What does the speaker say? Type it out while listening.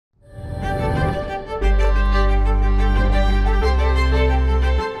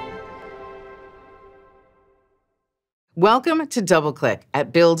Welcome to DoubleClick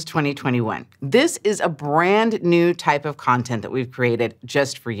at Build 2021. This is a brand new type of content that we've created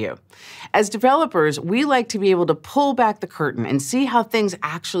just for you. As developers, we like to be able to pull back the curtain and see how things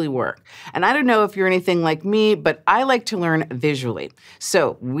actually work. And I don't know if you're anything like me, but I like to learn visually.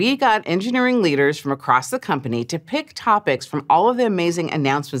 So we got engineering leaders from across the company to pick topics from all of the amazing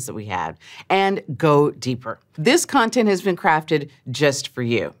announcements that we had and go deeper. This content has been crafted just for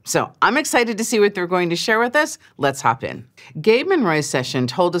you. So I'm excited to see what they're going to share with us. Let's hop in. Gabe Monroy's session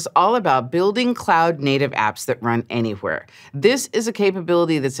told us all about building cloud-native apps that run anywhere. This is a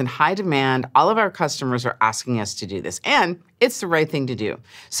capability that's in high demand. All of our customers are asking us to do this, and it's the right thing to do.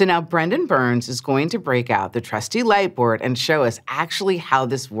 So now Brendan Burns is going to break out the trusty whiteboard and show us actually how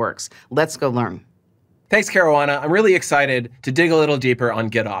this works. Let's go learn. Thanks, Karuana. I'm really excited to dig a little deeper on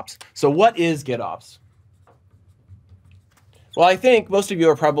GitOps. So what is GitOps? Well, I think most of you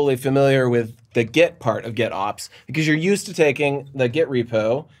are probably familiar with the Git part of GitOps because you're used to taking the Git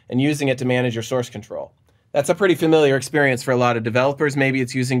repo and using it to manage your source control. That's a pretty familiar experience for a lot of developers. Maybe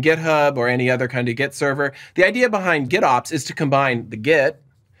it's using GitHub or any other kind of Git server. The idea behind GitOps is to combine the Git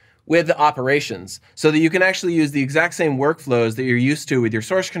with the operations so that you can actually use the exact same workflows that you're used to with your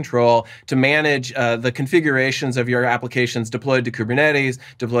source control to manage the configurations of your applications deployed to Kubernetes,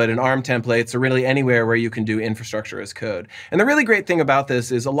 deployed in ARM templates, or really anywhere where you can do infrastructure as code. And the really great thing about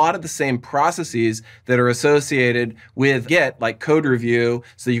this is a lot of the same processes that are associated with Git, like code review,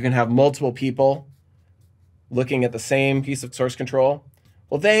 so you can have multiple people looking at the same piece of source control.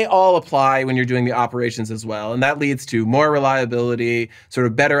 Well, they all apply when you're doing the operations as well. And that leads to more reliability, sort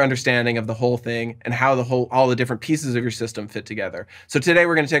of better understanding of the whole thing and how all the different pieces of your system fit together. So today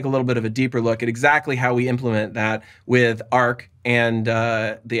we're going to take a little bit of a deeper look at exactly how we implement that with Arc and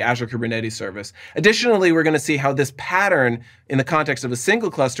the Azure Kubernetes service. Additionally, we're going to see how this pattern in the context of a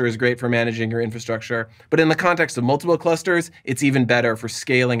single cluster is great for managing your infrastructure, but in the context of multiple clusters, it's even better for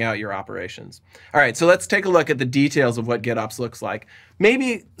scaling out your operations. All right, so let's take a look at the details of what GitOps looks like.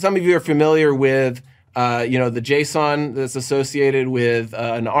 Maybe some of you are familiar with the JSON that's associated with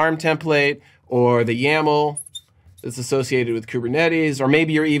an ARM template, or the YAML that's associated with Kubernetes, or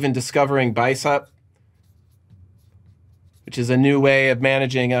maybe you're even discovering Bicep, which is a new way of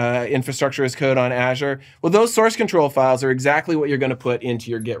managing infrastructure as code on Azure. Well, those source control files are exactly what you're going to put into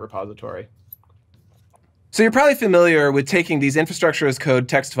your Git repository. So you're probably familiar with taking these infrastructure as code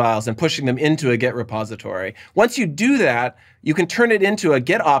text files and pushing them into a Git repository. Once you do that, you can turn it into a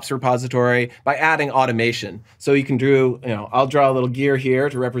GitOps repository by adding automation. So you can do, I'll draw a little gear here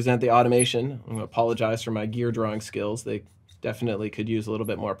to represent the automation. I'm going to apologize for my gear drawing skills. They definitely could use a little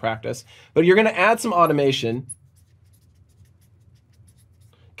bit more practice. But you're going to add some automation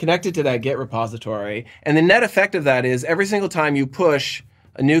connected to that Git repository. And the net effect of that is every single time you push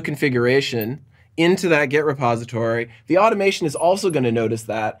a new configuration into that Git repository, the automation is also going to notice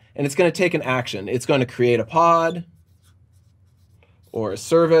that, and it's going to take an action. It's going to create a pod or a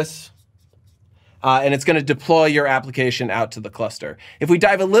service, and it's going to deploy your application out to the cluster. If we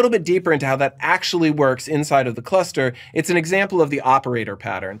dive a little bit deeper into how that actually works inside of the cluster, it's an example of the operator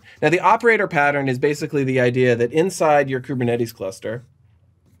pattern. Now, the operator pattern is basically the idea that inside your Kubernetes cluster,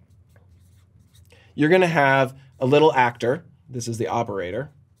 you're going to have a little actor. This is the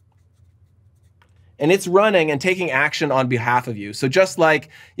operator. And it's running and taking action on behalf of you. So just like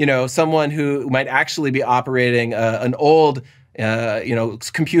someone who might actually be operating an old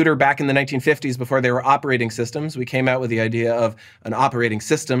computer back in the 1950s before there were operating systems, we came out with the idea of an operating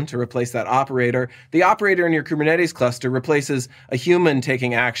system to replace that operator. The operator in your Kubernetes cluster replaces a human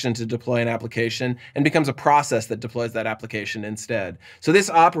taking action to deploy an application and becomes a process that deploys that application instead. So this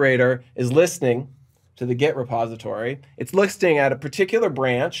operator is listening to the Git repository. It's listening at a particular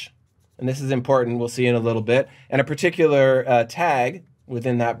branch, and this is important, we'll see in a little bit, and a particular tag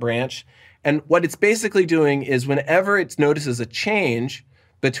within that branch. And what it's basically doing is whenever it notices a change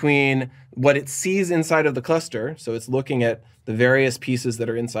between what it sees inside of the cluster, so it's looking at the various pieces that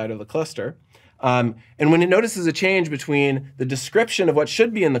are inside of the cluster, and when it notices a change between the description of what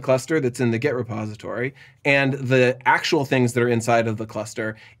should be in the cluster that's in the Git repository and the actual things that are inside of the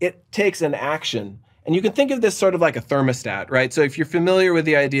cluster, it takes an action. And you can think of this sort of like a thermostat, right? So if you're familiar with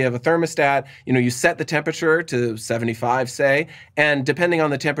the idea of a thermostat, you set the temperature to 75, say, and depending on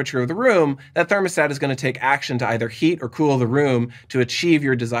the temperature of the room, that thermostat is going to take action to either heat or cool the room to achieve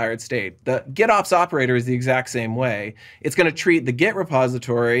your desired state. The GitOps operator is the exact same way. It's going to treat the Git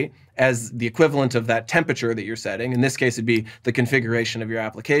repository as the equivalent of that temperature that you're setting. In this case, it'd be the configuration of your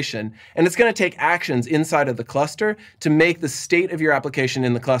application. And it's going to take actions inside of the cluster to make the state of your application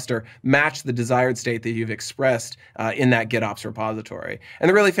in the cluster match the desired state that you've expressed in that GitOps repository. And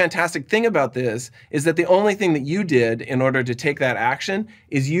the really fantastic thing about this is that the only thing that you did in order to take that action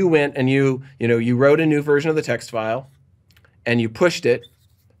is you went and you wrote a new version of the text file and you pushed it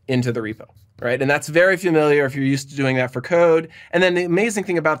into the repo. Right? And that's very familiar if you're used to doing that for code. And then the amazing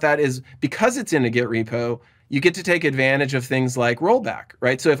thing about that is because it's in a Git repo, you get to take advantage of things like rollback,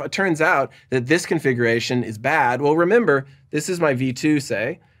 right? So if it turns out that this configuration is bad, well, remember, this is my v2,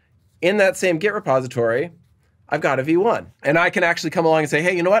 say. In that same Git repository, I've got a v1. And I can actually come along and say,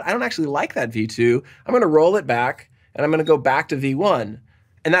 hey, you know what? I don't actually like that v2. I'm going to roll it back, and I'm going to go back to v1.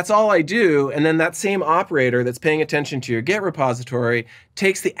 And that's all I do. And then that same operator that's paying attention to your Git repository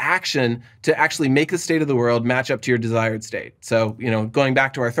takes the action to actually make the state of the world match up to your desired state. So, going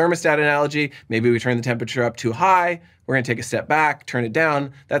back to our thermostat analogy, maybe we turn the temperature up too high. We're going to take a step back, turn it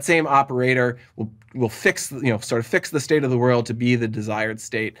down. That same operator will fix, sort of fix the state of the world to be the desired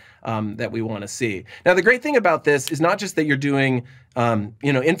state that we want to see. Now, the great thing about this is not just that you're doing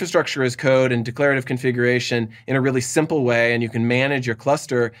infrastructure as code and declarative configuration in a really simple way, and you can manage your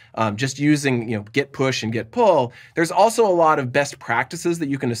cluster just using git push and git pull. There's also a lot of best practices that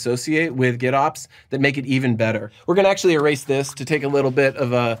you can associate with GitOps that make it even better. We're going to actually erase this to take a little bit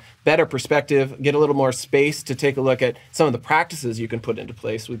of a better perspective, get a little more space to take a look at some of the practices you can put into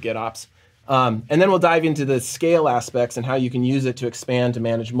place with GitOps. And then we'll dive into the scale aspects and how you can use it to expand to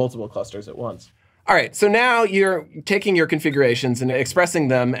manage multiple clusters at once. All right, so now you're taking your configurations and expressing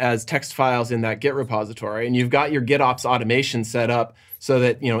them as text files in that Git repository, and you've got your GitOps automation set up so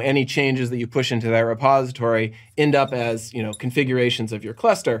that any changes that you push into that repository end up as configurations of your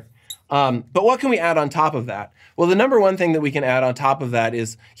cluster. But what can we add on top of that? Well, the number one thing that we can add on top of that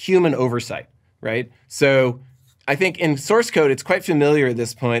is human oversight, right? So I think in source code, it's quite familiar at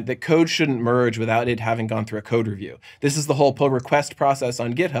this point that code shouldn't merge without it having gone through a code review. This is the whole pull request process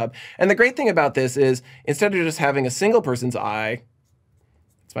on GitHub. And the great thing about this is instead of just having a single person's eye,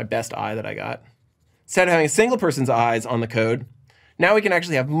 it's my best eye that I got, instead of having a single person's eyes on the code, now we can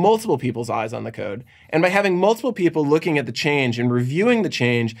actually have multiple people's eyes on the code. And by having multiple people looking at the change and reviewing the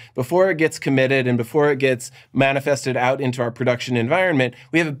change before it gets committed and before it gets manifested out into our production environment,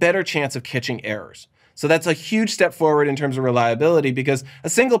 we have a better chance of catching errors. So that's a huge step forward in terms of reliability because a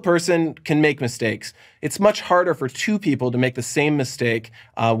single person can make mistakes. It's much harder for two people to make the same mistake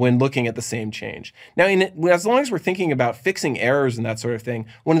when looking at the same change. Now, as long as we're thinking about fixing errors and that sort of thing,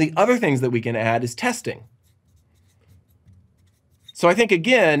 one of the other things that we can add is testing. So I think,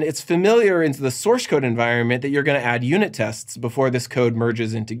 again, it's familiar into the source code environment that you're going to add unit tests before this code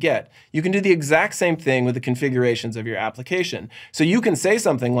merges into Git. You can do the exact same thing with the configurations of your application. So you can say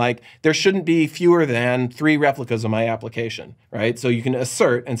something like, there shouldn't be fewer than 3 replicas of my application, right? So you can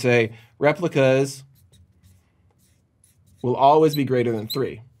assert and say, replicas will always be greater than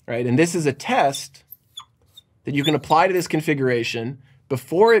 3, right? And this is a test that you can apply to this configuration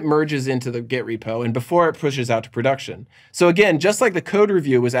before it merges into the Git repo and before it pushes out to production. So again, just like the code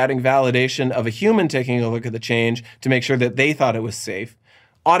review was adding validation of a human taking a look at the change to make sure that they thought it was safe,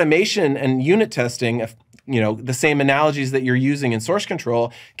 automation and unit testing, the same analogies that you're using in source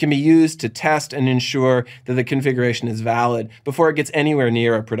control can be used to test and ensure that the configuration is valid before it gets anywhere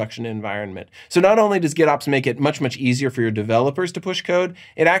near a production environment. So not only does GitOps make it much, much easier for your developers to push code,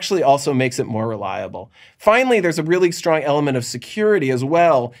 it actually also makes it more reliable. Finally, there's a really strong element of security as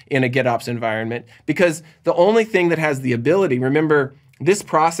well in a GitOps environment because the only thing that has the ability, remember, this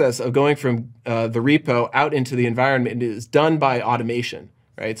process of going from the repo out into the environment is done by automation,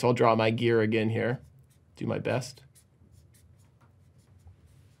 right? So I'll draw my gear again here. Do my best.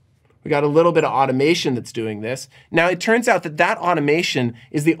 We got a little bit of automation that's doing this. Now, it turns out that that automation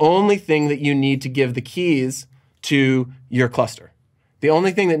is the only thing that you need to give the keys to your cluster. The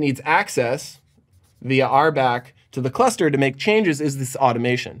only thing that needs access via RBAC to the cluster to make changes is this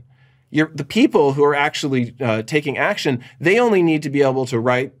automation. The people who are actually taking action, they only need to be able to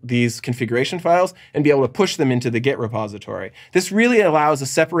write these configuration files and be able to push them into the Git repository. This really allows a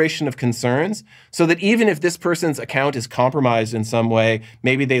separation of concerns so that even if this person's account is compromised in some way,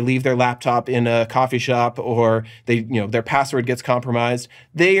 maybe they leave their laptop in a coffee shop or their password gets compromised,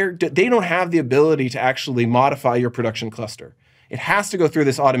 they don't have the ability to actually modify your production cluster. It has to go through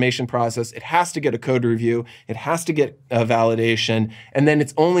this automation process. It has to get a code review. It has to get a validation. And then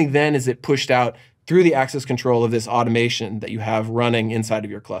it's only then is it pushed out through the access control of this automation that you have running inside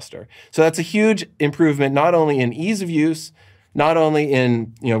of your cluster. So that's a huge improvement, not only in ease of use, not only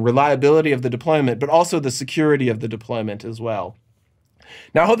in reliability of the deployment, but also the security of the deployment as well.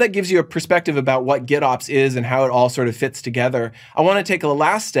 Now, I hope that gives you a perspective about what GitOps is and how it all sort of fits together. I want to take a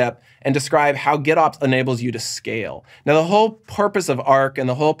last step and describe how GitOps enables you to scale. Now, the whole purpose of Arc and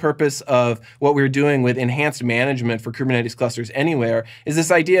the whole purpose of what we're doing with enhanced management for Kubernetes clusters anywhere is this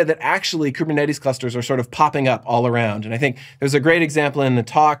idea that actually Kubernetes clusters are sort of popping up all around. And I think there's a great example in the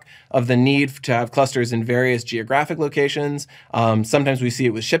talk of the need to have clusters in various geographic locations. Sometimes we see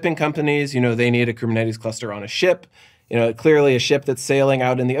it with shipping companies. They need a Kubernetes cluster on a ship. Clearly a ship that's sailing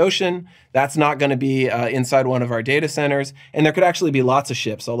out in the ocean, that's not going to be inside one of our data centers. And there could actually be lots of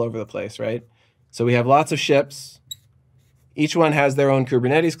ships all over the place, right? So we have lots of ships. Each one has their own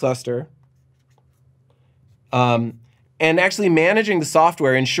Kubernetes cluster. And actually managing the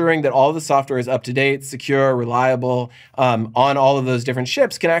software, ensuring that all the software is up to date, secure, reliable on all of those different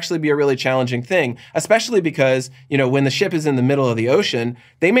ships can actually be a really challenging thing, especially because when the ship is in the middle of the ocean,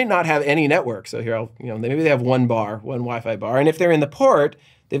 they may not have any network. So here, maybe they have one Wi-Fi bar. And if they're in the port,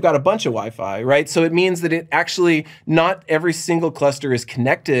 they've got a bunch of Wi-Fi, right? So it means that not every single cluster is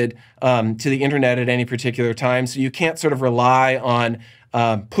connected to the internet at any particular time. So you can't sort of rely on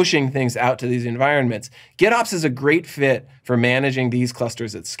pushing things out to these environments. GitOps is a great fit for managing these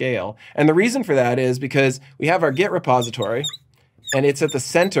clusters at scale. And the reason for that is because we have our Git repository, and it's at the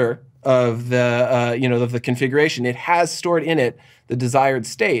center of the configuration. It has stored in it the desired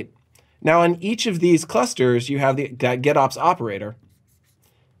state. Now, in each of these clusters, you have that GitOps operator.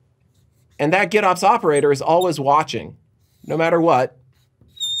 And that GitOps operator is always watching, no matter what.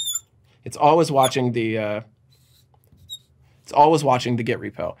 It's always watching the Git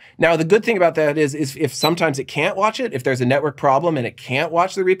repo. Now, the good thing about that is if sometimes it can't watch it, if there's a network problem and it can't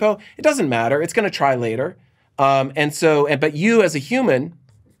watch the repo, it doesn't matter. It's going to try later. But you as a human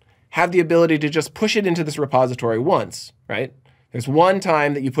have the ability to just push it into this repository once, right? There's one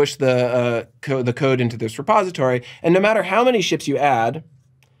time that you push the code into this repository, and no matter how many ships you add,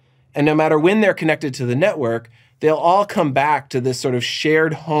 and no matter when they're connected to the network, they'll all come back to this sort of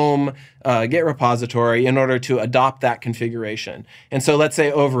shared home Git repository in order to adopt that configuration. And so let's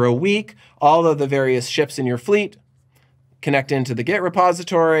say over a week, all of the various ships in your fleet connect into the Git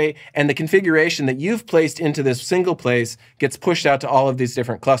repository, and the configuration that you've placed into this single place gets pushed out to all of these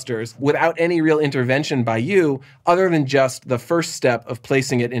different clusters without any real intervention by you, other than just the first step of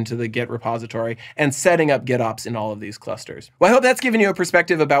placing it into the Git repository and setting up GitOps in all of these clusters. Well, I hope that's given you a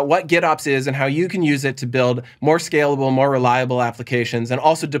perspective about what GitOps is and how you can use it to build more scalable, more reliable applications, and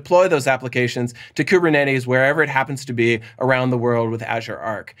also deploy those applications to Kubernetes wherever it happens to be around the world with Azure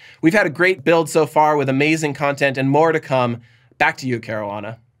Arc. We've had a great build so far with amazing content and more to come. Back to you,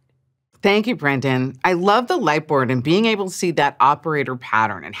 Karuana. Thank you, Brendan. I love the Lightboard and being able to see that operator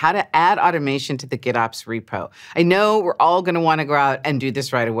pattern and how to add automation to the GitOps repo. I know we're all going to want to go out and do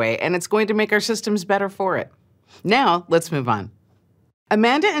this right away, and it's going to make our systems better for it. Now, let's move on.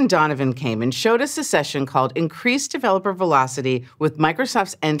 Amanda and Donovan came and showed us a session called Increased Developer Velocity with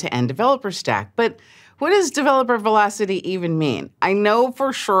Microsoft's End-to-End Developer Stack. But what does developer velocity even mean? I know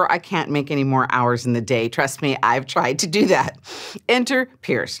for sure I can't make any more hours in the day. Trust me, I've tried to do that. Enter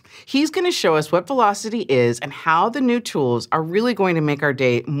Pierce. He's going to show us what velocity is and how the new tools are really going to make our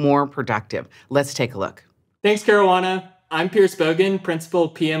day more productive. Let's take a look. Thanks, Karuana. I'm Pierce Boggan, Principal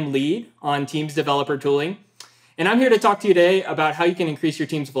PM Lead on Teams Developer Tooling. And I'm here to talk to you today about how you can increase your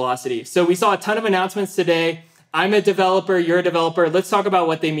team's velocity. So we saw a ton of announcements today. I'm a developer, you're a developer. Let's talk about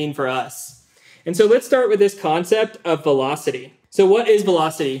what they mean for us. And so let's start with this concept of velocity. So what is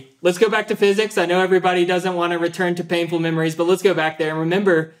velocity? Let's go back to physics. I know everybody doesn't want to return to painful memories, but let's go back there. And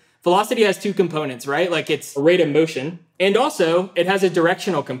remember, velocity has two components, right? Like it's a rate of motion, and also it has a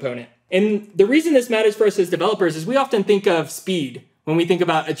directional component. And the reason this matters for us as developers is we often think of speed when we think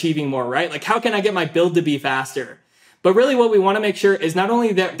about achieving more, right? Like how can I get my build to be faster? But really what we want to make sure is not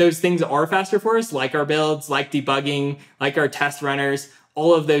only that those things are faster for us, like our builds, like debugging, like our test runners,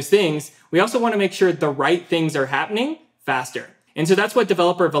 all of those things, we also want to make sure the right things are happening faster. And so that's what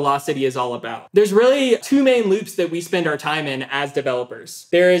developer velocity is all about. There's really two main loops that we spend our time in as developers.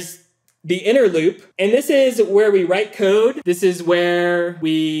 There's the inner loop, and this is where we write code. This is where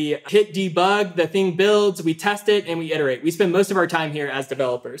we hit debug, the thing builds, we test it, and we iterate. We spend most of our time here as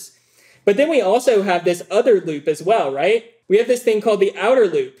developers. But then we also have this other loop as well, right? We have this thing called the outer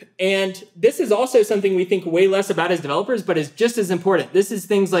loop. And this is also something we think way less about as developers, but is just as important. This is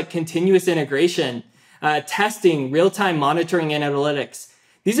things like continuous integration, testing, real-time monitoring and analytics.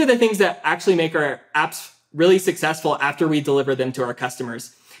 These are the things that actually make our apps really successful after we deliver them to our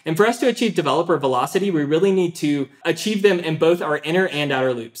customers. And for us to achieve developer velocity, we really need to achieve them in both our inner and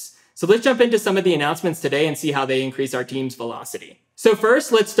outer loops. So let's jump into some of the announcements today and see how they increase our team's velocity. So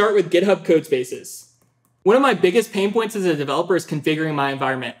first, let's start with GitHub Codespaces. One of my biggest pain points as a developer is configuring my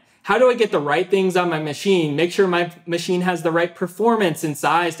environment. How do I get the right things on my machine, make sure my machine has the right performance and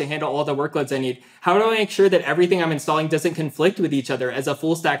size to handle all the workloads I need? How do I make sure that everything I'm installing doesn't conflict with each other as a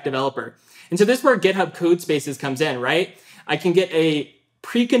full stack developer? And so this is where GitHub Codespaces comes in, right? I can get a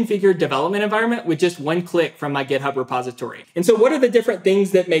pre-configured development environment with just one click from my GitHub repository. And so what are the different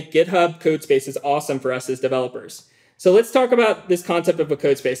things that make GitHub Codespaces awesome for us as developers? So let's talk about this concept of a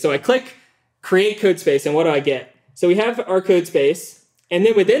codespace. So I click create codespace, and what do I get? So we have our codespace, and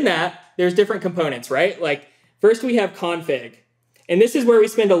then within that, there's different components, right? Like first we have config, and this is where we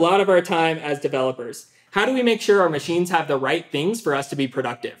spend a lot of our time as developers. How do we make sure our machines have the right things for us to be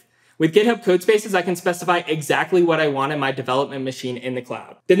productive? With GitHub Codespaces, I can specify exactly what I want in my development machine in the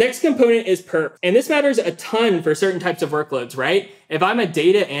cloud. The next component is perp, and this matters a ton for certain types of workloads, right? If I'm a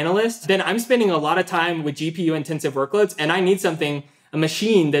data analyst, then I'm spending a lot of time with GPU intensive workloads, and I need a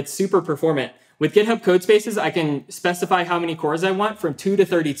machine that's super performant. With GitHub Codespaces, I can specify how many cores I want from 2 to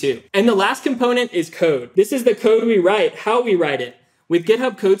 32. And the last component is code. This is the code we write, how we write it. With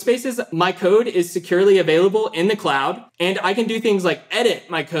GitHub Codespaces, my code is securely available in the cloud, and I can do things like edit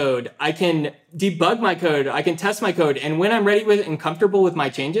my code, I can debug my code, I can test my code, and when I'm ready with and comfortable with my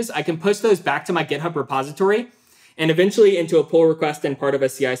changes, I can push those back to my GitHub repository and eventually into a pull request and part of a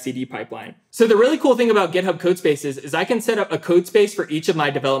CI/CD pipeline. So the really cool thing about GitHub Codespaces is I can set up a code space for each of my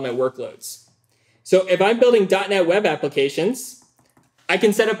development workloads. So if I'm building .NET web applications, I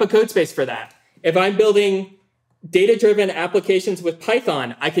can set up a code space for that. If I'm building data-driven applications with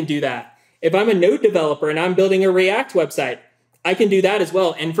Python, I can do that. If I'm a Node developer and I'm building a React website, I can do that as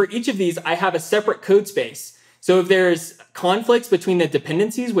well. And for each of these, I have a separate code space. So if there's conflicts between the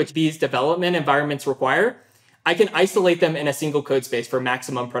dependencies which these development environments require, I can isolate them in a single code space for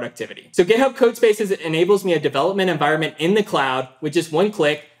maximum productivity. So GitHub Codespaces enables me a development environment in the cloud with just one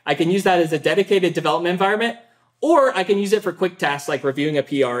click. I can use that as a dedicated development environment, or I can use it for quick tasks like reviewing a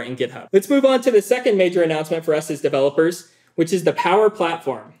PR in GitHub. Let's move on to the second major announcement for us as developers, which is the Power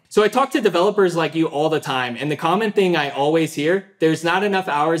Platform. So I talk to developers like you all the time, and the common thing I always hear, there's not enough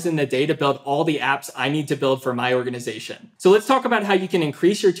hours in the day to build all the apps I need to build for my organization. So let's talk about how you can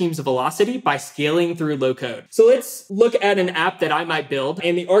increase your team's velocity by scaling through low code. So let's look at an app that I might build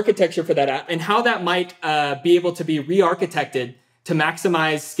and the architecture for that app and how that might be able to be re-architected to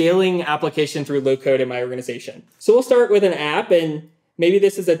maximize scaling application through low code in my organization. So we'll start with an app, and maybe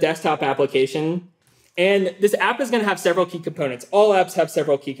this is a desktop application. And this app is going to have several key components. All apps have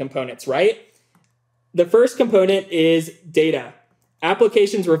several key components, right? The first component is data.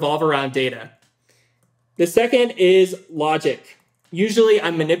 Applications revolve around data. The second is logic. Usually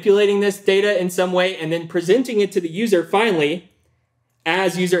I'm manipulating this data in some way and then presenting it to the user finally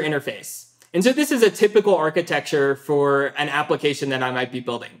as user interface. And so this is a typical architecture for an application that I might be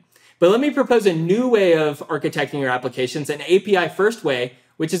building. But let me propose a new way of architecting your applications, an API first way,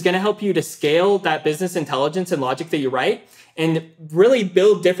 which is going to help you to scale that business intelligence and logic that you write and really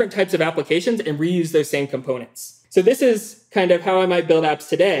build different types of applications and reuse those same components. So this is kind of how I might build apps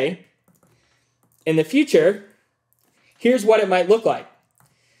today. In the future, here's what it might look like.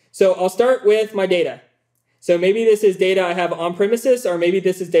 So I'll start with my data. So maybe this is data I have on premises, or maybe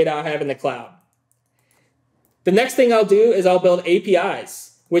this is data I have in the cloud. The next thing I'll do is I'll build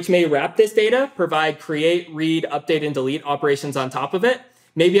APIs, which may wrap this data, provide create, read, update, and delete operations on top of it.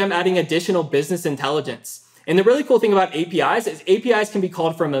 Maybe I'm adding additional business intelligence. And the really cool thing about APIs is APIs can be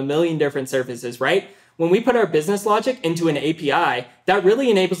called from a million different surfaces, right? When we put our business logic into an API, that really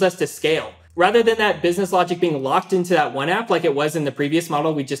enables us to scale. Rather than that business logic being locked into that one app like it was in the previous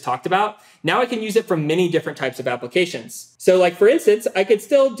model we just talked about, now I can use it for many different types of applications. So like for instance, I could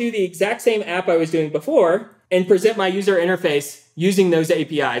still do the exact same app I was doing before and present my user interface using those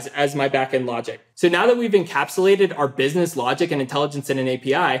APIs as my backend logic. So now that we've encapsulated our business logic and intelligence in an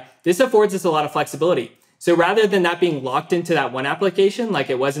API, this affords us a lot of flexibility. So rather than that being locked into that one application like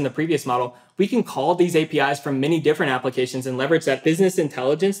it was in the previous model, we can call these APIs from many different applications and leverage that business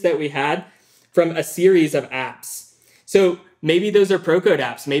intelligence that we had from a series of apps. So maybe those are pro-code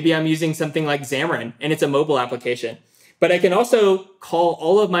apps. Maybe I'm using something like Xamarin and it's a mobile application. But I can also call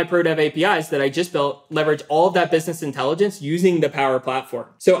all of my ProDev APIs that I just built, leverage all of that business intelligence using the Power Platform.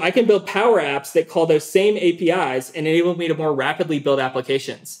 So I can build Power apps that call those same APIs and enable me to more rapidly build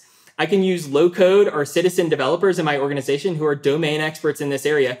applications. I can use low-code or citizen developers in my organization who are domain experts in this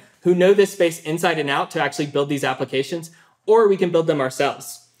area, who know this space inside and out to actually build these applications, or we can build them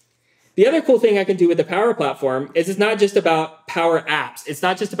ourselves. The other cool thing I can do with the Power Platform is it's not just about Power Apps. It's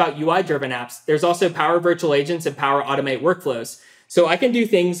not just about UI-driven apps. There's also Power Virtual Agents and Power Automate workflows. So I can do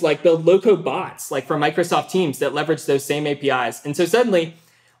things like build low-code bots, like from Microsoft Teams, that leverage those same APIs. And so suddenly,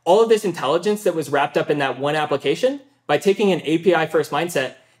 All of this intelligence that was wrapped up in that one application, by taking an API-first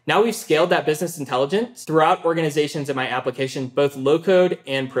mindset, now we've scaled that business intelligence throughout organizations in my application, both low-code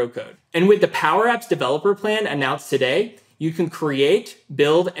and pro-code. And with the Power Apps developer plan announced today, you can create,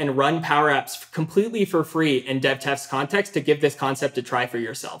 build, and run Power Apps completely for free in DevTest context to give this concept a try for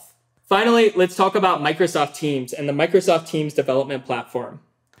yourself. Finally, let's talk about Microsoft Teams and the Microsoft Teams development platform.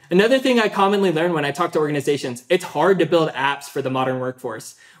 Another thing I commonly learn when I talk to organizations, it's hard to build apps for the modern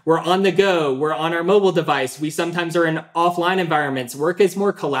workforce. We're on the go, we're on our mobile device, we sometimes are in offline environments. Work is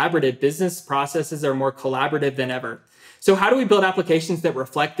more collaborative, business processes are more collaborative than ever. So how do we build applications that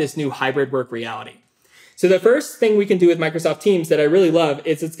reflect this new hybrid work reality? So the first thing we can do with Microsoft Teams that I really love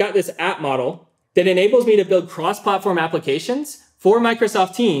is it's got this app model that enables me to build cross-platform applications for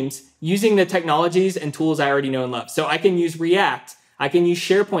Microsoft Teams using the technologies and tools I already know and love. So I can use React, I can use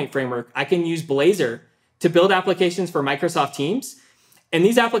SharePoint framework, I can use Blazor to build applications for Microsoft Teams. And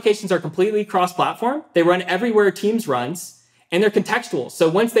these applications are completely cross-platform. They run everywhere Teams runs, and they're contextual. So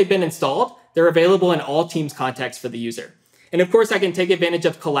once they've been installed, they're available in all Teams contexts for the user. And of course, I can take advantage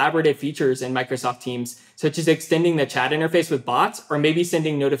of collaborative features in Microsoft Teams, such as extending the chat interface with bots, or maybe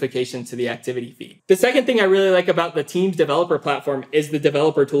sending notifications to the activity feed. The second thing I really like about the Teams developer platform is the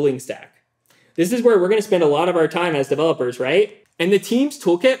developer tooling stack. This is where we're going to spend a lot of our time as developers, right? And the Teams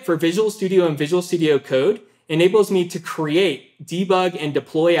toolkit for Visual Studio and Visual Studio Code enables me to create, debug, and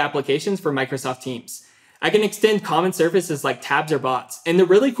deploy applications for Microsoft Teams. I can extend common surfaces like tabs or bots. And the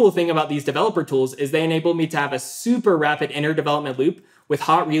really cool thing about these developer tools is they enable me to have a super rapid inner development loop with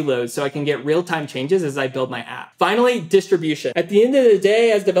hot reloads so I can get real-time changes as I build my app. Finally, distribution. At the end of the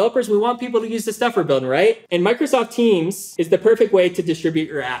day, as developers, we want people to use the stuff we're building, right? And Microsoft Teams is the perfect way to distribute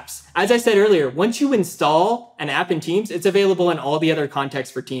your apps. As I said earlier, once you install an app in Teams, it's available in all the other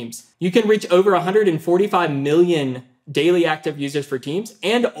contexts for Teams. You can reach over 145 million daily active users for Teams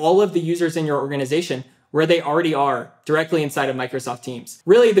and all of the users in your organization where they already are directly inside of Microsoft Teams.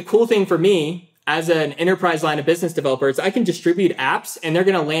 Really, the cool thing for me as an enterprise line of business developer is I can distribute apps and they're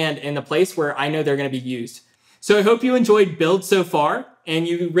gonna land in the place where I know they're gonna be used. So I hope you enjoyed Build so far and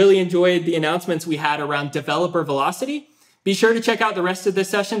you really enjoyed the announcements we had around developer velocity. Be sure to check out the rest of the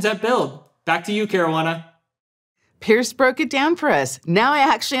sessions at Build. Back to you, Karuana. Pierce broke it down for us. Now I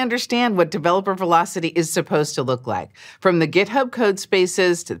actually understand what developer velocity is supposed to look like. From the GitHub code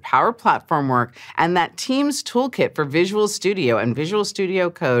spaces to the Power Platform work and that Teams toolkit for Visual Studio and Visual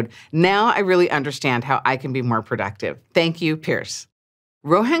Studio Code, now I really understand how I can be more productive. Thank you, Pierce.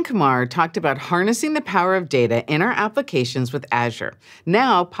 Rohan Kumar talked about harnessing the power of data in our applications with Azure.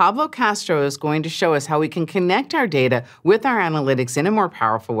 Now, Pablo Castro is going to show us how we can connect our data with our analytics in a more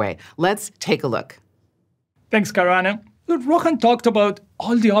powerful way. Let's take a look. Thanks, Karuana. Rohan talked about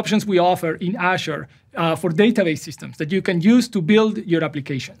all the options we offer in Azure for database systems that you can use to build your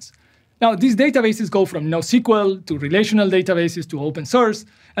applications. Now, these databases go from NoSQL to relational databases to open source,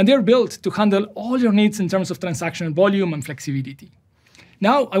 and they're built to handle all your needs in terms of transactional volume and flexibility.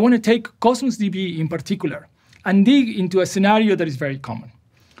 Now, I want to take Cosmos DB in particular and dig into a scenario that is very common.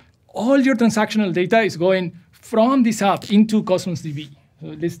 All your transactional data is going from this app into Cosmos DB.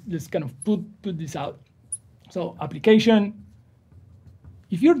 So let's kind of put this out. So application,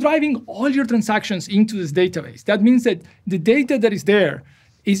 if you're driving all your transactions into this database, that means that the data that is there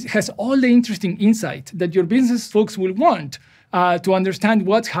has all the interesting insight that your business folks will want to understand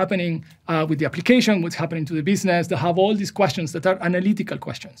what's happening with the application, what's happening to the business. They have all these questions that are analytical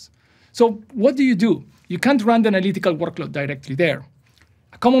questions. So what do? You can't run the analytical workload directly there.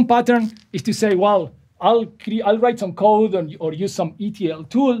 A common pattern is to say, well, I'll write some code or use some ETL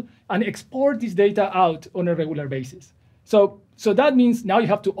tool and export this data out on a regular basis. So that means now you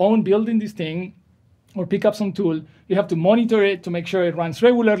have to own building this thing or pick up some tool. You have to monitor it to make sure it runs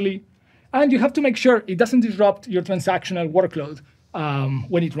regularly. And you have to make sure it doesn't disrupt your transactional workload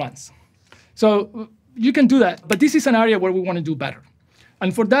when it runs. So you can do that, but this is an area where we want to do better.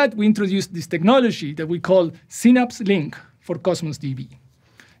 And for that, we introduced this technology that we call Synapse Link for Cosmos DB.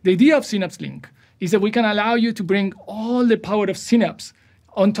 The idea of Synapse Link is that we can allow you to bring all the power of Synapse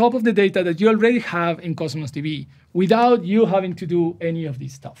on top of the data that you already have in Cosmos DB without you having to do any of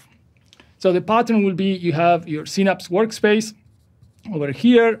this stuff. So the pattern will be you have your Synapse workspace over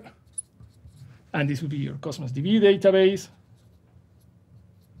here, and this will be your Cosmos DB database.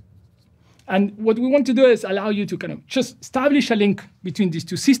 And what we want to do is allow you to kind of just establish a link between these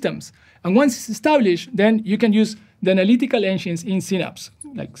two systems. And once it's established, then you can use the analytical engines in Synapse,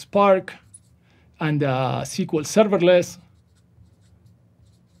 like Spark and SQL Serverless,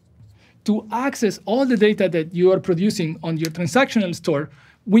 to access all the data that you are producing on your transactional store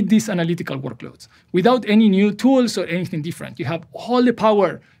with these analytical workloads without any new tools or anything different. You have all the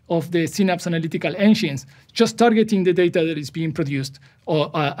power of the Synapse analytical engines just targeting the data that is being produced or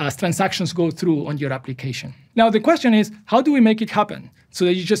as transactions go through on your application. Now, the question is, how do we make it happen so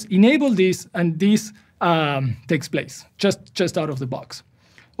that you just enable this and this takes place just out of the box?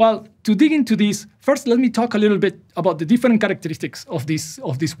 Well, to dig into this, first let me talk a little bit about the different characteristics of these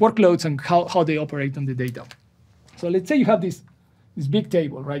workloads and how they operate on the data. So let's say you have this big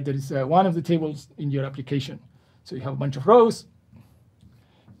table, right? That is one of the tables in your application. So you have a bunch of rows.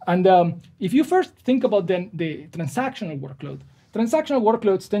 And if you first think about then the transactional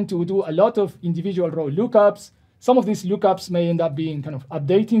workloads tend to do a lot of individual row lookups. Some of these lookups may end up being kind of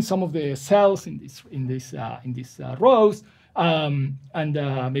updating some of the cells in these rows.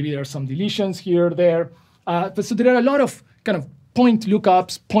 Maybe there are some deletions here or there. So there are a lot of kind of point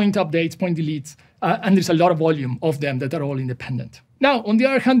lookups, point updates, point deletes, and there's a lot of volume of them that are all independent. Now, on the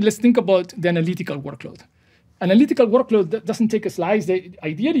other hand, let's think about the analytical workload. Analytical workload that doesn't take a slice.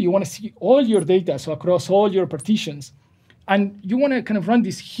 Ideally, you want to see all your data, so across all your partitions. And you want to kind of run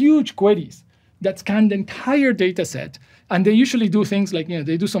these huge queries that scan the entire data set. And they usually do things like,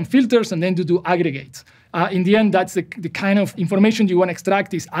 they do some filters and then do aggregates. In the end, that's the kind of information you want to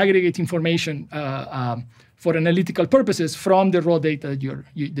extract is aggregate information for analytical purposes from the raw data that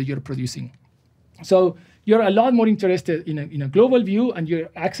you're producing. So you're a lot more interested in a global view, and your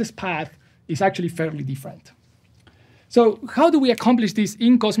access path is actually fairly different. So how do we accomplish this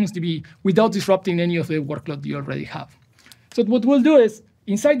in Cosmos DB without disrupting any of the workload you already have? So what we'll do is,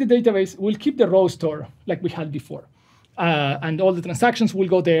 inside the database, we'll keep the raw store like we had before. And all the transactions will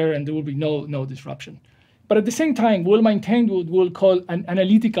go there, and there will be no disruption. But at the same time, we'll maintain what we'll call an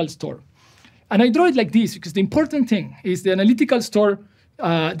analytical store. And I draw it like this because the important thing is the analytical store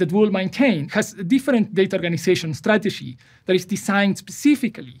that we'll maintain has a different data organization strategy that is designed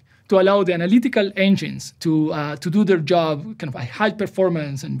specifically to allow the analytical engines to do their job kind of at high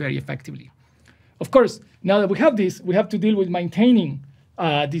performance and very effectively. Of course, now that we have this, we have to deal with maintaining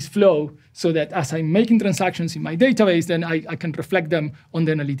this flow so that as I'm making transactions in my database, then I can reflect them on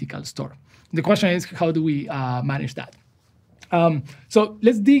the analytical store. The question is, how do we manage that? So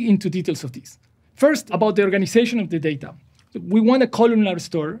let's dig into details of this. First, about the organization of the data. We want a columnar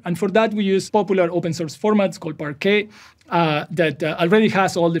store, and for that we use popular open source formats called BRK that already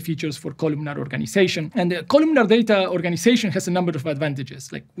has all the features for columnar organization. And the columnar data organization has a number of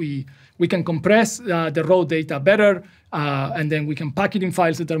advantages. Like we can compress the raw data better, and then we can pack it in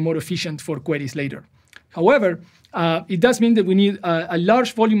files that are more efficient for queries later. However, it does mean that we need a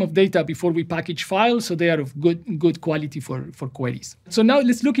large volume of data before we package files, so they are of good quality for queries. So now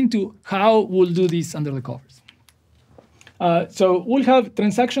let's look into how we'll do this under the covers. So we'll have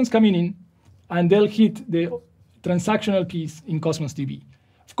transactions coming in, and they'll hit the transactional piece in Cosmos DB.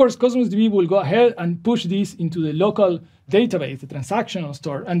 Of course, Cosmos DB will go ahead and push this into the local database, the transactional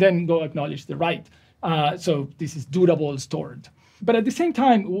store, and then go acknowledge the write. So this is durable stored. But at the same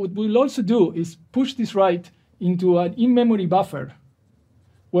time, what we'll also do is push this write into an in-memory buffer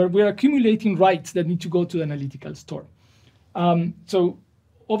where we're accumulating writes that need to go to the analytical store. So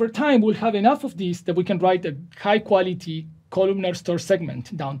over time, we'll have enough of these that we can write a high-quality columnar store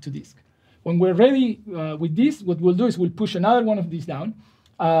segment down to disk. When we're ready with this, what we'll do is we'll push another one of these down,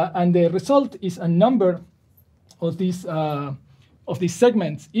 and the result is a number of these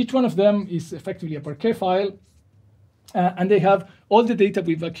segments. Each one of them is effectively a BRK file, and they have all the data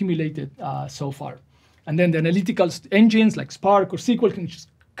we've accumulated so far. And then the analytical engines like Spark or SQL can just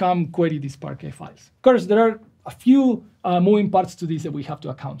come query these BRK files. Of course, there are a few moving parts to this that we have to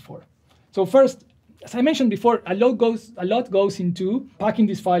account for. So first, as I mentioned before, a lot goes into packing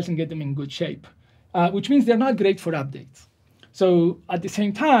these files and get them in good shape, which means they're not great for updates. So at the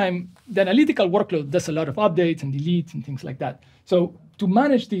same time, the analytical workload does a lot of updates and deletes and things like that. So to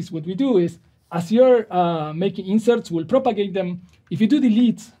manage this, what we do is, as you're making inserts, we'll propagate them. If you do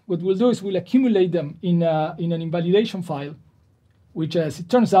deletes, what we'll do is we'll accumulate them in an invalidation file, which, as it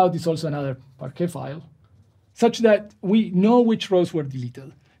turns out, is also another BRK file, such that we know which rows were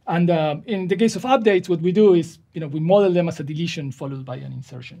deleted. And in the case of updates, what we do is we model them as a deletion followed by an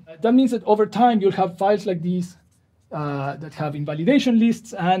insertion. That means that over time, you'll have files like these that have invalidation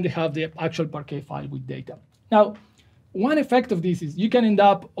lists, and they have the actual BRK file with data. Now, one effect of this is you can end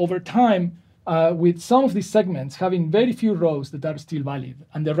up over time with some of these segments having very few rows that are still valid,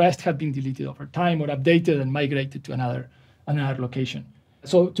 and the rest have been deleted over time or updated and migrated to another location.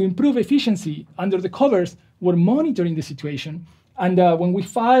 So to improve efficiency under the covers, we're monitoring the situation. And when we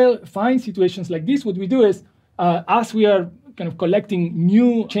find situations like this, what we do is, as we are kind of collecting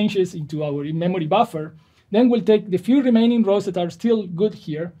new changes into our in-memory buffer, Then we'll take the few remaining rows that are still good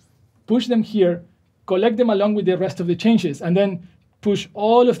here, push them here, collect them along with the rest of the changes, and then push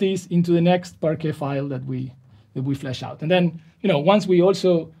all of these into the next BRK file that we flesh out. And then, once we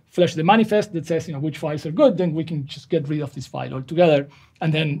also flesh the manifest that says, which files are good, then we can just get rid of this file altogether.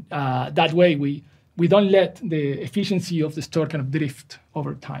 And then that way we don't let the efficiency of the store kind of drift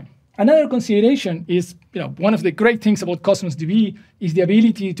over time. Another consideration is, one of the great things about Cosmos DB is the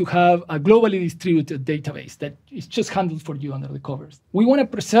ability to have a globally distributed database that is just handled for you under the covers. We want to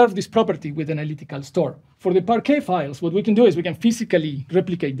preserve this property with analytical store. For the BRK files, what we can do is we can physically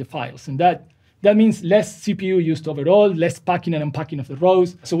replicate the files, and that means less CPU used overall, less packing and unpacking of the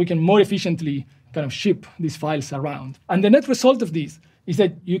rows, so we can more efficiently kind of ship these files around. And the net result of this is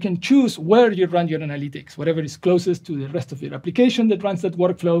that you can choose where you run your analytics, whatever is closest to the rest of your application that runs that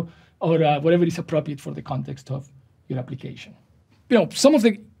workflow, or whatever is appropriate for the context of your application. Some of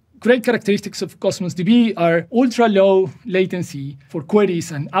the great characteristics of Cosmos DB are ultra-low latency for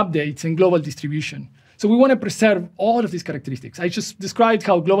queries and updates and global distribution. So we want to preserve all of these characteristics. I just described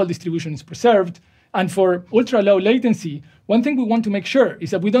how global distribution is preserved. And for ultra-low latency, one thing we want to make sure is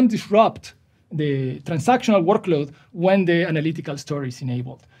that we don't disrupt the transactional workload when the analytical store is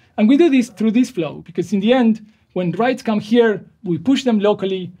enabled. And we do this through this flow, because in the end, when writes come here, we push them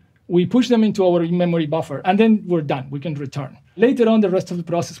locally, we push them into our in-memory buffer, and then we're done. We can return. Later on, the rest of the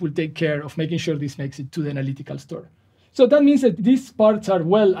process will take care of making sure this makes it to the analytical store. So that means that these parts are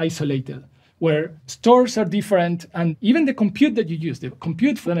well isolated, where stores are different, and even the compute that you use, the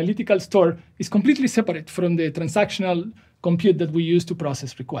compute for the analytical store, is completely separate from the transactional compute that we use to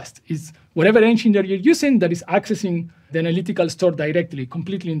process requests. It's whatever engine that you're using that is accessing the analytical store directly,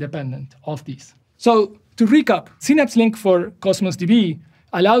 completely independent of this. So to recap, Synapse Link for Cosmos DB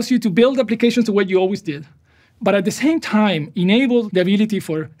allows you to build applications the way you always did, but at the same time enable the ability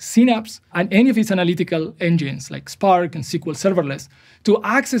for Synapse and any of its analytical engines like Spark and SQL Serverless to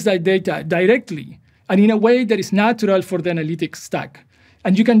access that data directly and in a way that is natural for the analytics stack.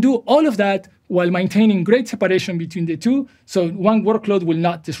 And you can do all of that while maintaining great separation between the two, so one workload will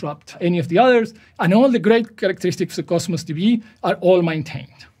not disrupt any of the others, and all the great characteristics of Cosmos DB are all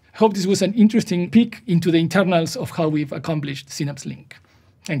maintained. I hope this was an interesting peek into the internals of how we've accomplished Synapse Link.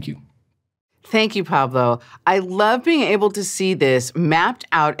 Thank you. Thank you, Pablo. I love being able to see this mapped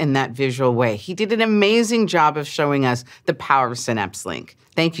out in that visual way. He did an amazing job of showing us the power of Synapse Link.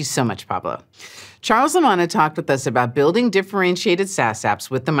 Thank you so much, Pablo. Charles Lamanna talked with us about building differentiated SaaS apps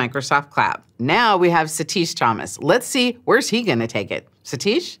with the Microsoft Cloud. Now we have Satish Thomas. Let's see, where's he going to take it?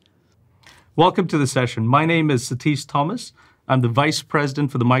 Satish? Welcome to the session. My name is Satish Thomas. I'm the Vice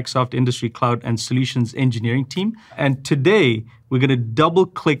President for the Microsoft Industry Cloud and Solutions Engineering team. And today, we're going to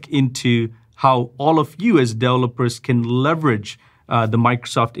double-click into how all of you as developers can leverage the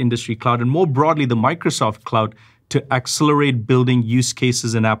Microsoft Industry Cloud and more broadly the Microsoft Cloud to accelerate building use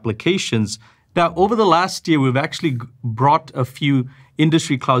cases and applications. Now, over the last year, we've actually brought a few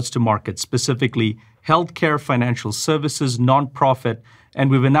industry clouds to market, specifically healthcare, financial services, nonprofit, and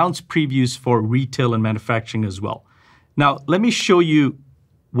we've announced previews for retail and manufacturing as well. Now, let me show you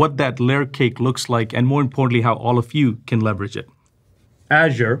what that layer cake looks like, and more importantly, how all of you can leverage it.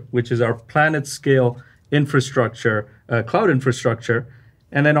 Azure, which is our planet scale infrastructure, cloud infrastructure,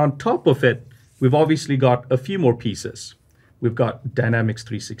 and then on top of it, we've obviously got a few more pieces. We've got Dynamics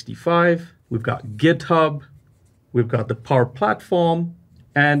 365, we've got GitHub, we've got the Power Platform,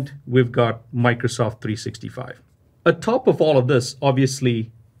 and we've got Microsoft 365. Atop of all of this,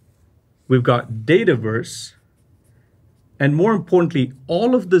 obviously, we've got Dataverse, and more importantly,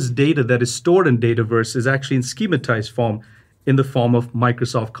 all of this data that is stored in Dataverse is actually in schematized form in the form of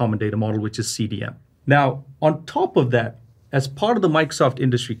Microsoft Common Data Model, which is CDM. Now, on top of that, as part of the Microsoft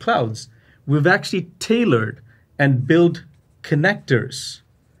Industry Clouds, we've actually tailored and built connectors,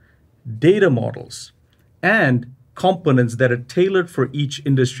 data models, and components that are tailored for each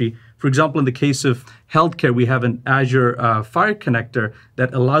industry. For example, in the case of healthcare, we have an Azure Fire connector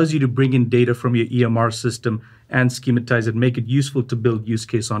that allows you to bring in data from your EMR system and schematize it, make it useful to build use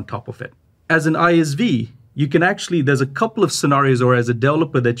case on top of it. As an ISV, you can actually, there's a couple of scenarios or as a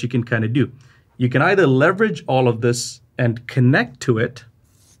developer that you can kind of do. You can either leverage all of this and connect to it,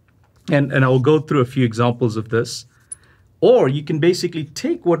 and I'll go through a few examples of this, or you can basically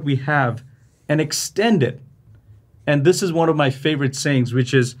take what we have and extend it. And this is one of my favorite sayings,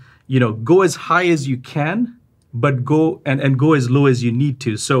 which is, go as high as you can, but go and go as low as you need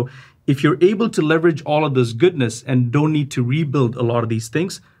to. So if you're able to leverage all of this goodness and don't need to rebuild a lot of these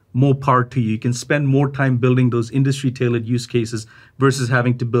things, more power to you. You can spend more time building those industry-tailored use cases versus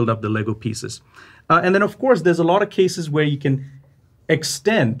having to build up the Lego pieces. And then, of course, there's a lot of cases where you can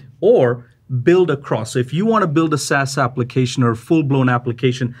extend or build across. So if you want to build a SaaS application or a full-blown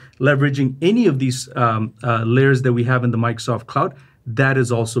application leveraging any of these layers that we have in the Microsoft Cloud, that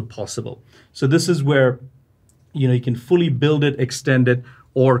is also possible. So this is where you can fully build it, extend it,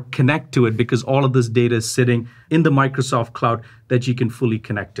 or connect to it, because all of this data is sitting in the Microsoft Cloud that you can fully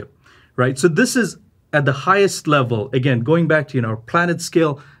connect to, right? So this is at the highest level. Again, going back to our planet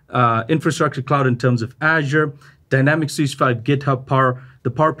scale infrastructure cloud in terms of Azure, Dynamics 365, GitHub, Power,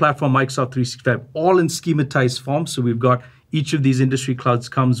 the Power Platform, Microsoft 365, all in schematized form. So we've got each of these industry clouds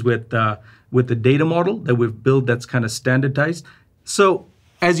comes with the data model that we've built that's kind of standardized. So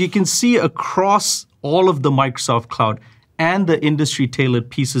as you can see across all of the Microsoft Cloud and the industry tailored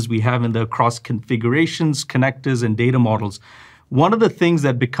pieces we have in the across configurations, connectors, and data models, one of the things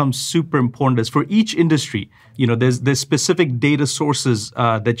that becomes super important is for each industry, there's specific data sources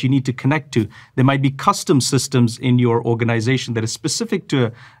that you need to connect to. There might be custom systems in your organization that is specific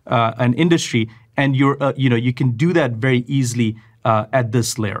to an industry, and you can do that very easily at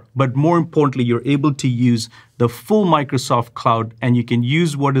this layer. But more importantly, you're able to use the full Microsoft Cloud, and you can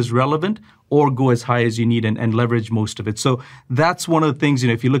use what is relevant or go as high as you need and leverage most of it. So that's one of the things,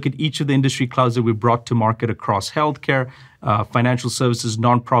 if you look at each of the industry clouds that we brought to market across healthcare, financial services,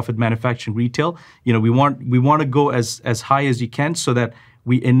 nonprofit, manufacturing, retail, we want to go as high as you can so that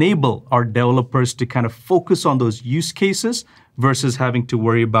we enable our developers to kind of focus on those use cases versus having to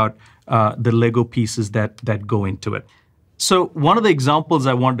worry about the Lego pieces that go into it. So one of the examples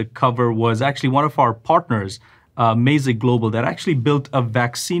I wanted to cover was actually one of our partners, Mazik Global, that actually built a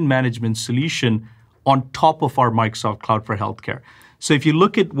vaccine management solution on top of our Microsoft Cloud for Healthcare. So if you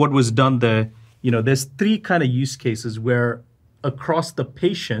look at what was done there, there's three kind of use cases where across the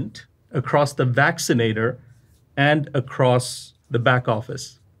patient, across the vaccinator, and across the back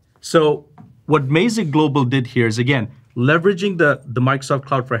office. So what Mazik Global did here is, again, leveraging the Microsoft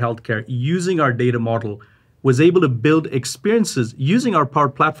Cloud for Healthcare, using our data model, was able to build experiences using our Power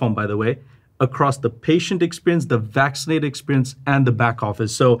Platform, by the way, across the patient experience, the vaccinated experience, and the back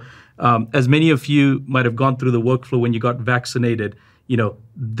office. So as many of you might have gone through the workflow when you got vaccinated,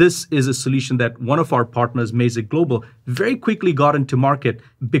 this is a solution that one of our partners, Mazik Global, very quickly got into market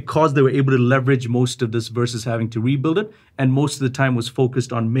because they were able to leverage most of this versus having to rebuild it. And most of the time was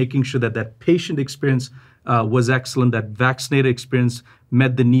focused on making sure that patient experience was excellent, that vaccinated experience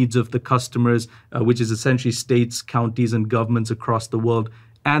met the needs of the customers, which is essentially states, counties, and governments across the world.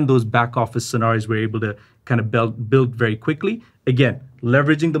 And those back office scenarios we're able to kind of build very quickly. Again,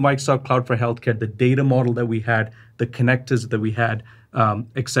 leveraging the Microsoft Cloud for Healthcare, the data model that we had, the connectors that we had,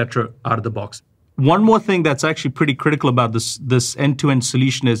 et cetera, out of the box. One more thing that's actually pretty critical about this end-to-end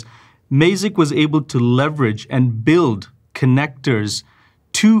solution is Mazik was able to leverage and build connectors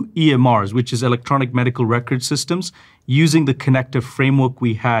to EMRs, which is electronic medical record systems, using the connector framework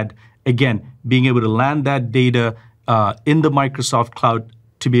we had, again, being able to land that data in the Microsoft Cloud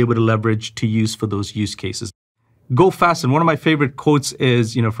to be able to leverage to use for those use cases. Go fast. And one of my favorite quotes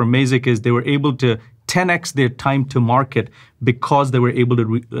is, from Mazik is they were able to 10x their time to market because they were able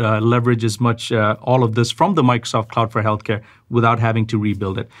to leverage as much all of this from the Microsoft Cloud for Healthcare without having to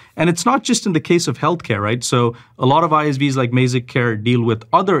rebuild it. And it's not just in the case of healthcare, right? So a lot of ISVs like Mazik Care deal with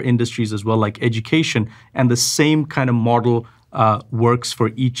other industries as well, like education, and the same kind of model works for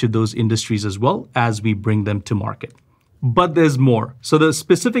each of those industries as well as we bring them to market. But there's more. So the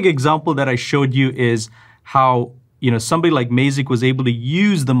specific example that I showed you is how somebody like Mazik was able to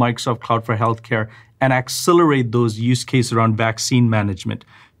use the Microsoft Cloud for Healthcare and accelerate those use cases around vaccine management.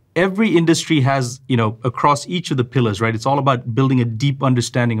 Every industry has, across each of the pillars, right? It's all about building a deep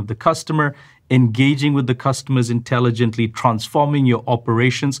understanding of the customer, engaging with the customers intelligently, transforming your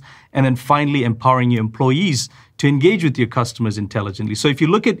operations, and then finally empowering your employees to engage with your customers intelligently. So if you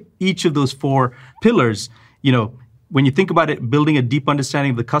look at each of those four pillars, when you think about it, building a deep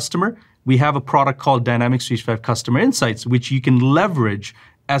understanding of the customer, we have a product called Dynamics 365 Customer Insights, which you can leverage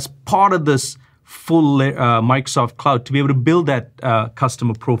as part of this full Microsoft Cloud to be able to build that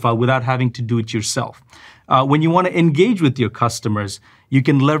customer profile without having to do it yourself. When you want to engage with your customers, you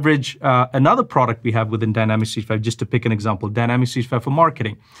can leverage another product we have within Dynamics 365, just to pick an example, Dynamics 365 for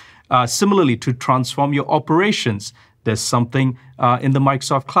Marketing. Similarly, to transform your operations, there's something in the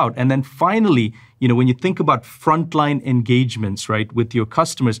Microsoft Cloud. And then finally, when you think about frontline engagements, right, with your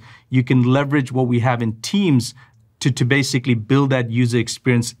customers, you can leverage what we have in Teams to basically build that user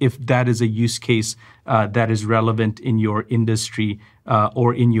experience if that is a use case that is relevant in your industry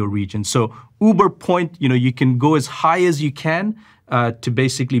or in your region. So Uber point, you can go as high as you can to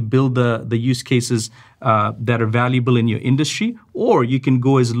basically build the use cases that are valuable in your industry, or you can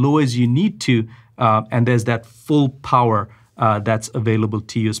go as low as you need to, and there's that full power that's available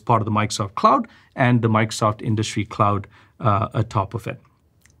to you as part of the Microsoft Cloud and the Microsoft Industry Cloud atop of it.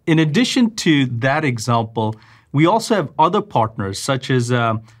 In addition to that example, we also have other partners such as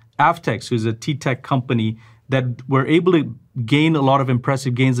Avtex, who's a T-Tech company that were able to gain a lot of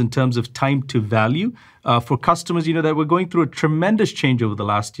impressive gains in terms of time to value for customers, that were going through a tremendous change over the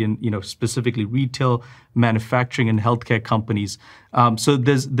last year, specifically retail, manufacturing, and healthcare companies. So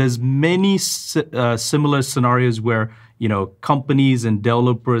there's many similar scenarios where, companies and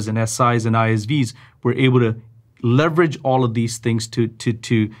developers and SIs and ISVs were able to leverage all of these things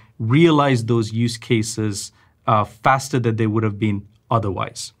to realize those use cases faster than they would have been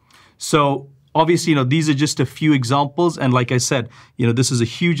otherwise. So obviously, these are just a few examples. And like I said, this is a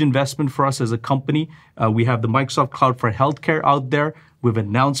huge investment for us as a company. We have the Microsoft Cloud for Healthcare out there. We've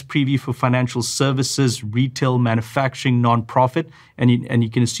announced preview for financial services, retail, manufacturing, nonprofit, and you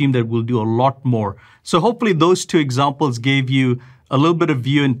can assume that we'll do a lot more. So hopefully those two examples gave you a little bit of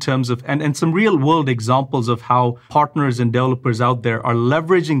view in terms of, and some real world examples of how partners and developers out there are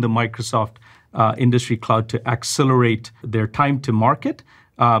leveraging the Microsoft Industry Cloud to accelerate their time to market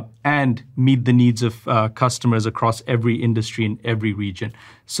and meet the needs of customers across every industry in every region.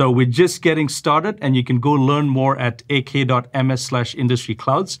 So we're just getting started, and you can go learn more at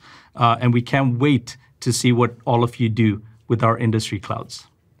ak.ms/industryclouds. And we can't wait to see what all of you do with our industry clouds.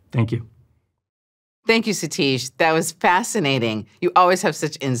 Thank you. Thank you, Satish. That was fascinating. You always have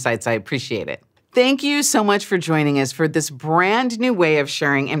such insights. I appreciate it. Thank you so much for joining us for this brand new way of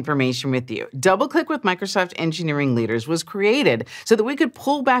sharing information with you. Double-Click with Microsoft Engineering Leaders was created so that we could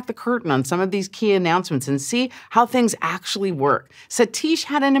pull back the curtain on some of these key announcements and see how things actually work. Satish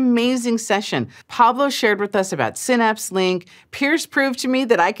had an amazing session. Pablo shared with us about Synapse Link. Pierce proved to me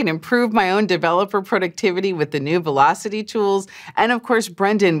that I can improve my own developer productivity with the new Velocity tools. And of course,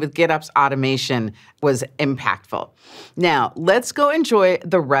 Brendan with GitOps automation was impactful. Now, let's go enjoy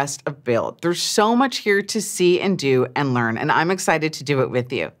the rest of Build. There's so much here to see and do and learn, and I'm excited to do it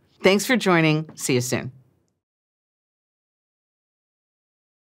with you. Thanks for joining. See you soon.